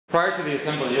Prior to the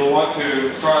assembly, you'll want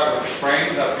to start out with a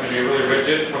frame that's going to be really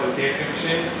rigid for the CNC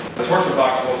machine. The torsion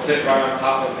box will sit right on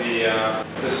top of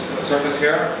this surface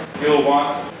here. You'll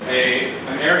want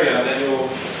an area that you'll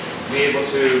be able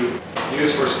to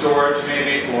use for storage,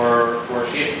 maybe for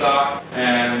sheet stock,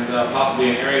 and possibly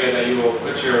an area that you will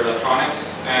put your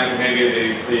electronics and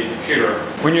maybe the computer.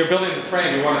 When you're building the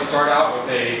frame, you want to start out with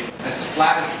as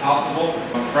flat as possible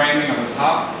framing on the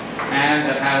top, and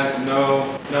that has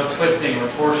no twisting or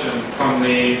torsion from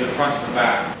the front to the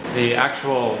back. The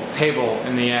actual table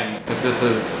in the end that this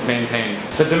is maintained.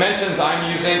 The dimensions I'm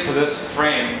using for this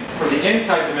frame, for the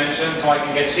inside dimension so I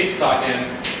can get sheet stock in,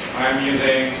 I'm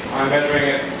measuring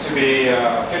it to be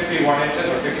 51 inches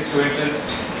or 52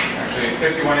 inches. Actually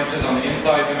 51 inches on the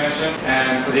inside dimension,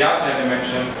 and for the outside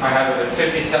dimension I have it as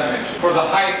 57 inches. For the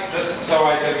height, just so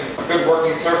I get a good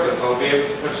working surface, I'll be able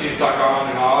to put sheet stock on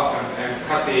and off and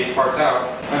cut the parts out.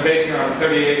 I'm basing it on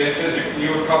 38 inches.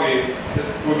 You would probably, this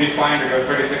would be fine to go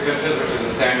 36 inches, which is a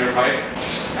standard height.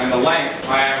 And the length,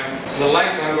 I'm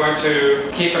going to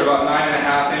keep it about 9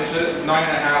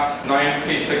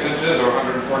 feet 6 inches or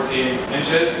 114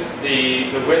 inches.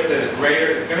 The width is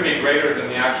greater, it's going to be greater than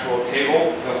the actual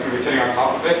table that's going to be sitting on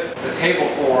top of it. The table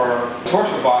for the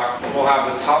torsion box will have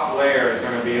the top layer is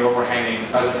going to be overhanging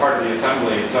as a part of the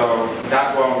assembly, so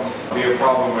that won't be a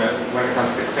problem when it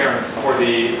comes to clearance for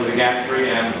the gantry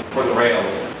and for the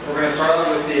rails. We're going to start off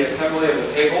with the assembly of the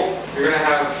table. You're going to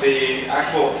have the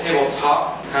actual table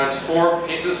top has 4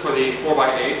 pieces for the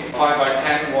 4x8.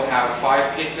 5x10 will have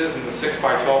 5 pieces, and the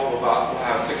 6x12 will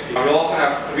have 6 pieces. We'll also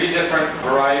have 3 different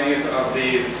varieties of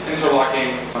these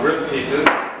interlocking rib pieces.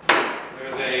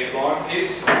 There's a long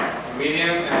piece, a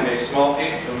medium, and a small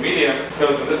piece. The medium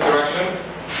goes in this direction.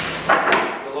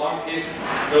 The long piece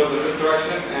goes in this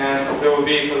direction, and there will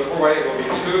be, for the 4x8, there will be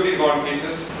 2 of these long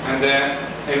pieces, and then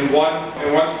in one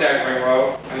staggering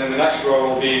row, and then the next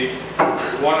row will be 1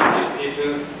 of these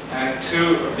pieces and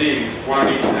 2 of these, 1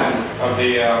 on each end of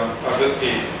this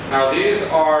piece. Now these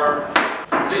are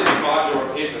completely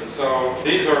modular pieces, so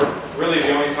these are really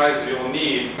the only sizes you'll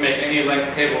need to make any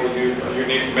length table you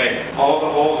need to make. All of the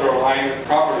holes are aligned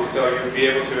properly, so you'll be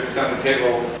able to extend the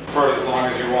table for as long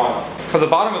as you want. For the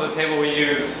bottom of the table we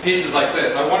use pieces like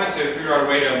this. I wanted to figure out a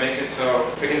way to make it so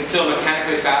we can still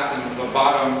mechanically fasten the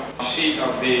bottom sheet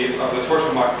of the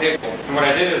torsion box table. And what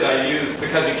I did is I used,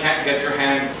 because you can't get your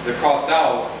hand the cross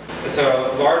dowels, it's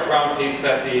a large round piece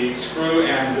that the screw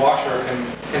and washer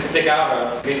can stick out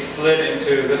of. Be slid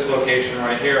into this location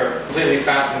right here, completely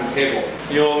fasten the table.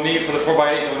 You'll need, for the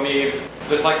 4x8, you'll need,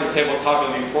 just like the tabletop,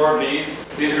 you'll need 4 of these.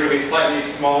 These are going to be slightly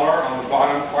smaller on the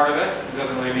bottom part of it. It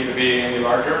doesn't really need to be any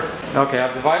larger. Okay,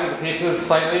 I've divided the pieces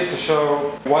slightly to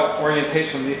show what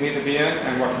orientation these need to be in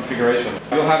and what configuration.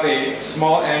 You'll have a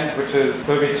small end,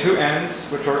 there'll be 2 ends,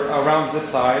 which are around this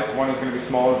size. One is going to be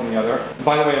smaller than the other.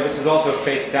 By the way, this is also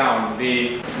face down.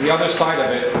 The other side of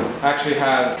it actually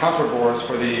has counterbores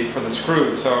for the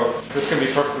screws, so this can be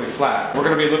perfectly flat. We're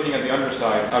going to be looking at the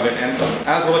underside of it, and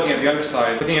as we're looking at the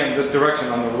underside, looking in this direction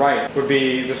on the right would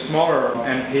be the smaller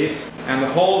end piece, and the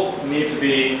holes need to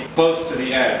be close to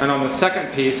the edge. And on the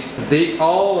second piece,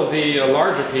 all of the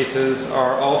larger pieces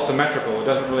are all symmetrical. It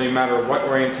doesn't really matter what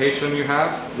orientation you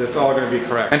have, it's all going to be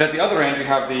correct. And at the other end you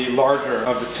have the larger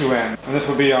of the 2 ends, and this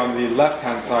will be on the left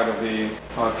hand side of the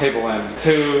table end.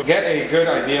 To get a good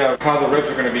idea of how the ribs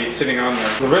are going to be sitting on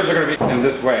there, the ribs are going to be in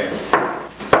this way.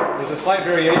 There's a slight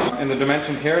variation in the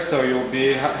dimension here, so you'll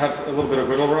have a little bit of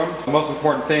wiggle room. The most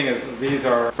important thing is that these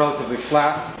are relatively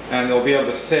flat, and they'll be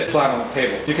able to sit flat on the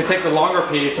table. You can take the longer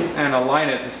piece and align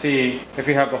it to see if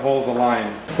you have the holes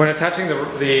aligned. When attaching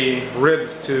the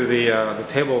ribs to the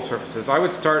table surfaces, I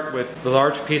would start with the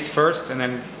large piece first, and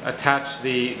then attach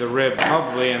the rib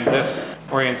probably in this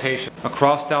orientation. A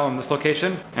cross dowel in this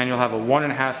location, and you'll have a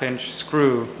 1.5 inch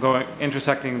screw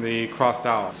intersecting the cross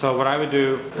dowel. So what I would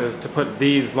do is to put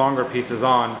these longer pieces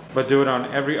on, but do it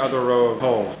on every other row of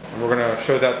holes. And we're going to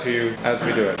show that to you as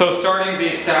we do it. So starting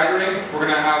the staggering, we're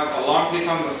going to have a long piece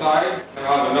on the side, and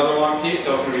we'll have another long piece,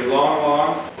 so it's going to be long,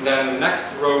 long. And then the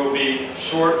next row will be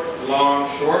short, long,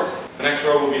 short. The next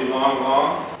row will be long,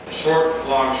 long, short,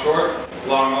 long, short,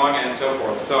 long, long, and so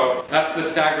forth. So that's the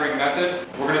staggering method.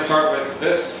 We're going to start with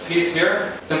this piece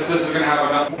here, since this is going to have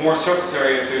enough more surface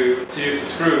area to use the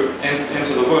screw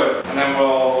into the wood. And then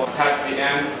we'll attach the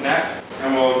end next,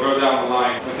 and we'll go down the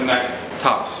line with the next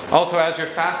tops. Also, as you're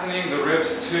fastening the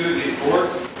ribs to these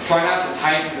boards, try not to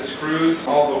tighten the screws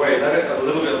all the way. Let it a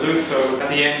little bit loose so at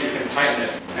the end you can tighten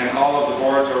it, and all of the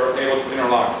boards are able to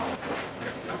interlock.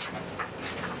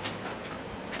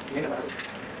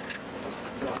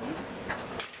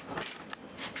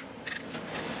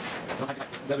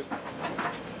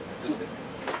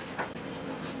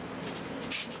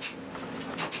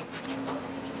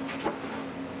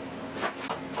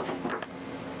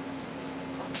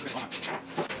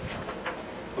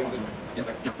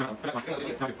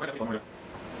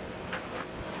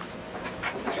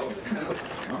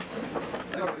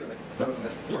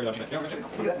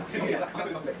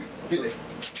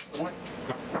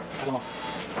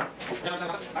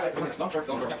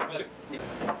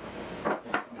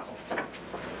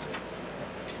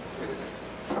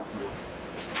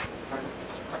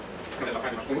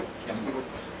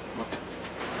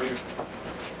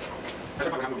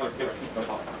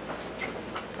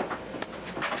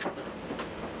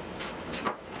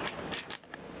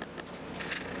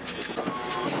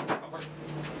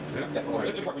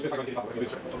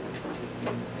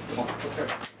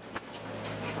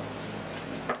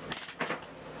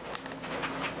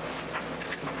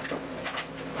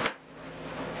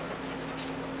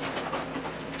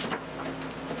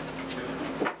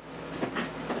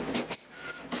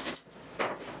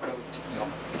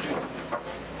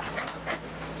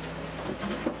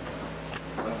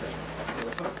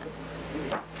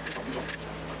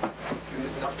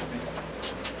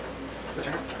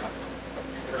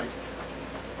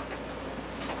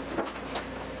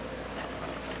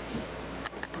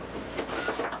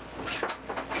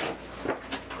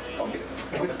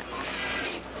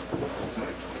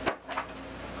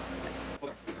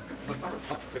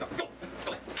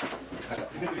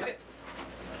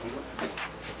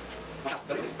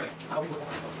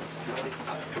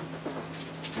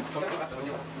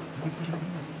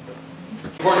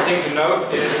 Important thing to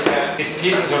note is that these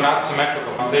pieces are not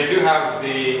symmetrical. They do have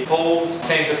the holes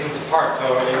same distance apart,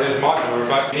 so it is modular,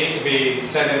 but they need to be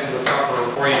set into the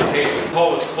proper orientation. This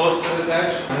hole is close to this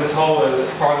edge, and this hole is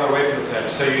farther away from this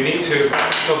edge. So you need to,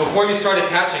 before you start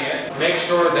attaching it, make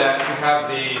sure that you have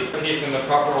the piece in the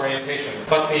proper orientation.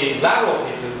 But the lateral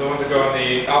pieces, the ones that go in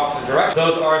the opposite direction,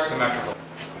 those are symmetrical.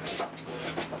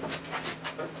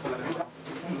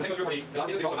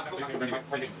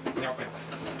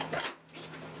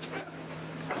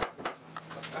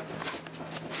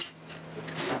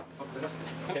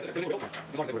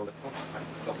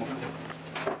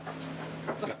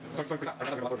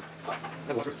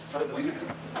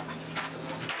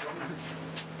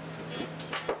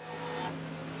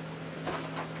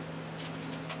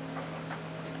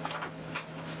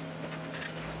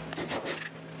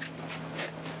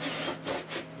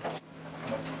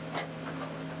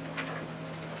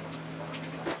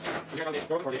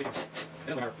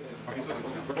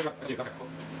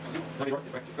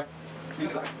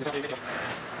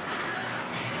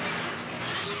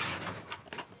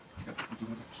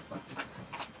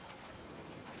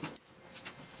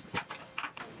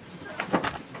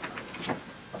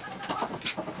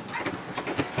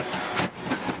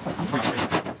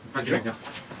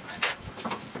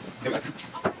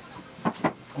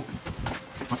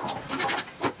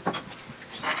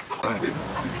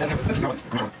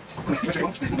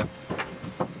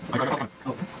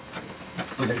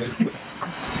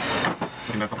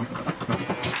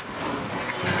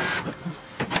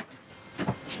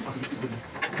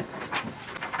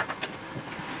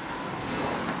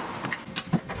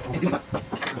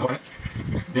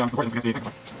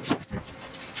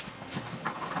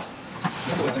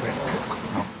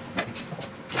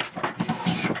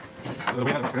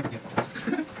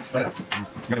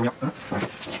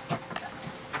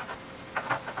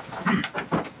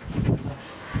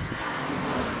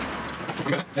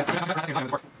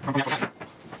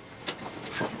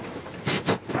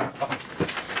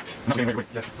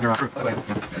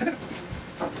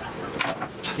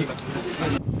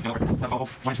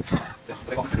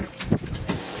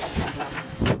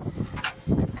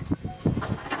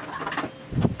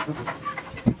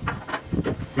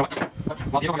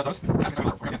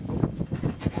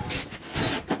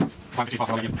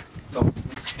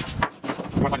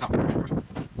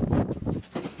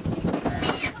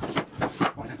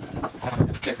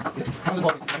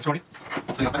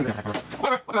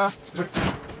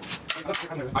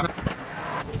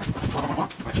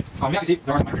 We have to see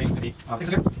there are some undergrains in the fixes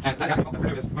here, and that got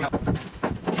rid of this. Moving up.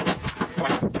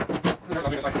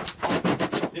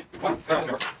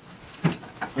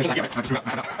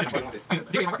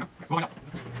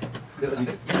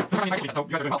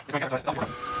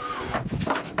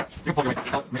 You pull your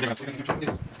weight. I'll make it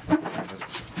again.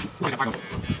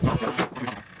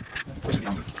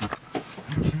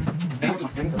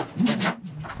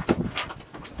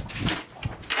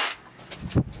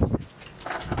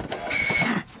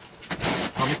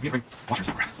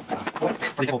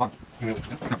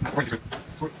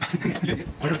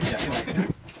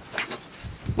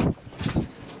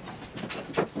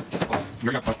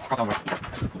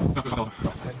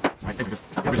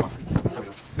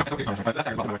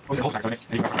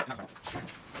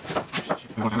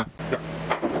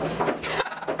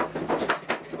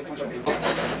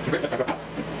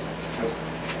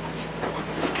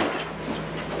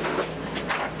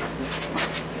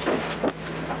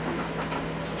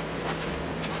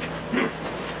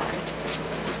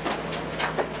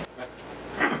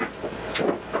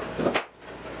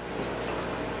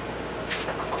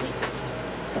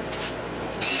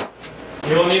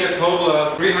 You'll need a total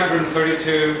of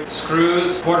 332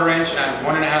 screws, 1/4 inch and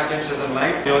 1.5 inches in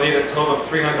length. You'll need a total of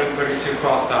 332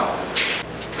 cross dowels.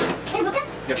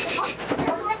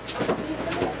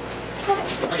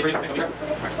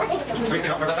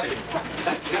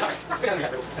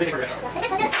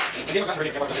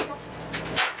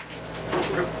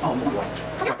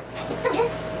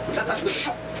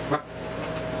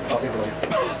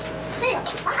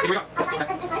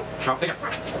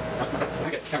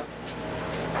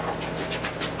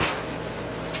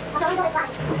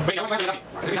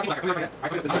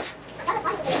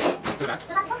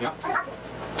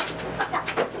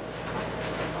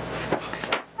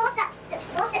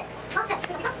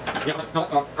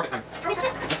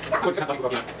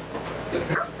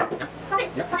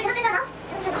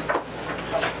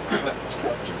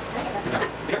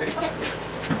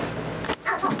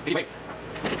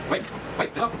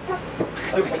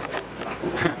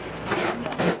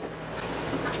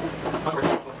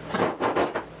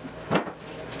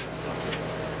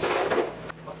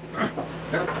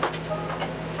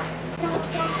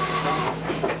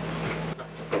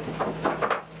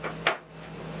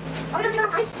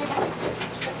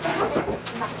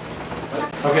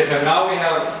 Okay, so now we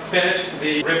have finished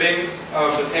the ribbing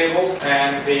of the table,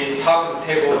 and the top of the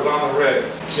table is on the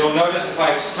ribs. You'll notice if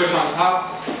I push on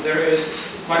top, there is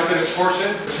quite a bit of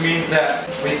torsion, which means that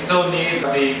we still need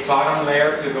the bottom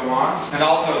layer to go on. And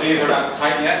also, these are not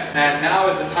tight yet. And now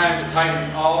is the time to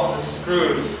tighten all of the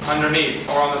screws underneath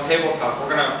or on the tabletop.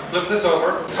 We're going to flip this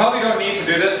over. You probably don't need to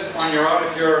do this on your own.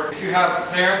 If you have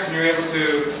clearance and you're able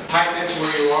to tighten it to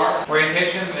where you are.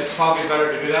 Orientation, it's probably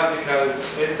better to do that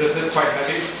because this is quite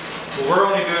heavy. But we're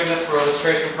only doing this for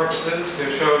illustration purposes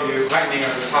to show you tightening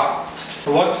of the top.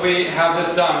 But once we have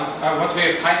this done, once we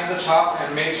have tightened the top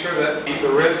and made sure that the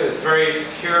rib is very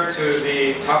secure to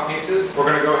the top pieces, we're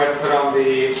going to go ahead and put on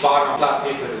the bottom flat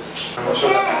pieces. And we'll show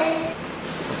that next.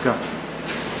 Let's go.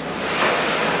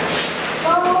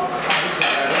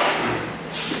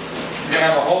 You're going to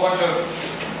have a whole bunch of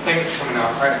things coming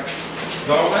out, right?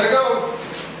 Don't let it go.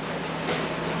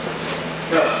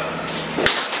 Go.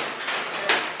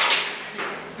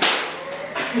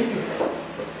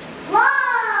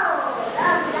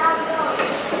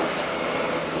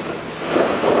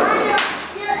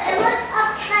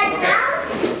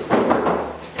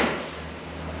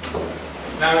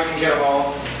 Now we can get them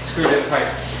all screwed in tight.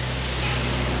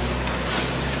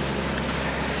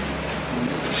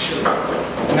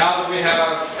 Now that we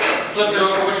have flipped it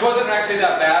over, which wasn't actually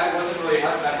that bad, it wasn't really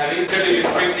that heavy. Could have used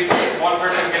 3 people, one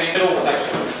person getting the middle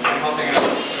section and helping it out.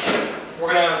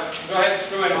 We're going to go ahead and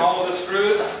screw in all of the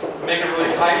screws, make them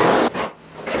really tight.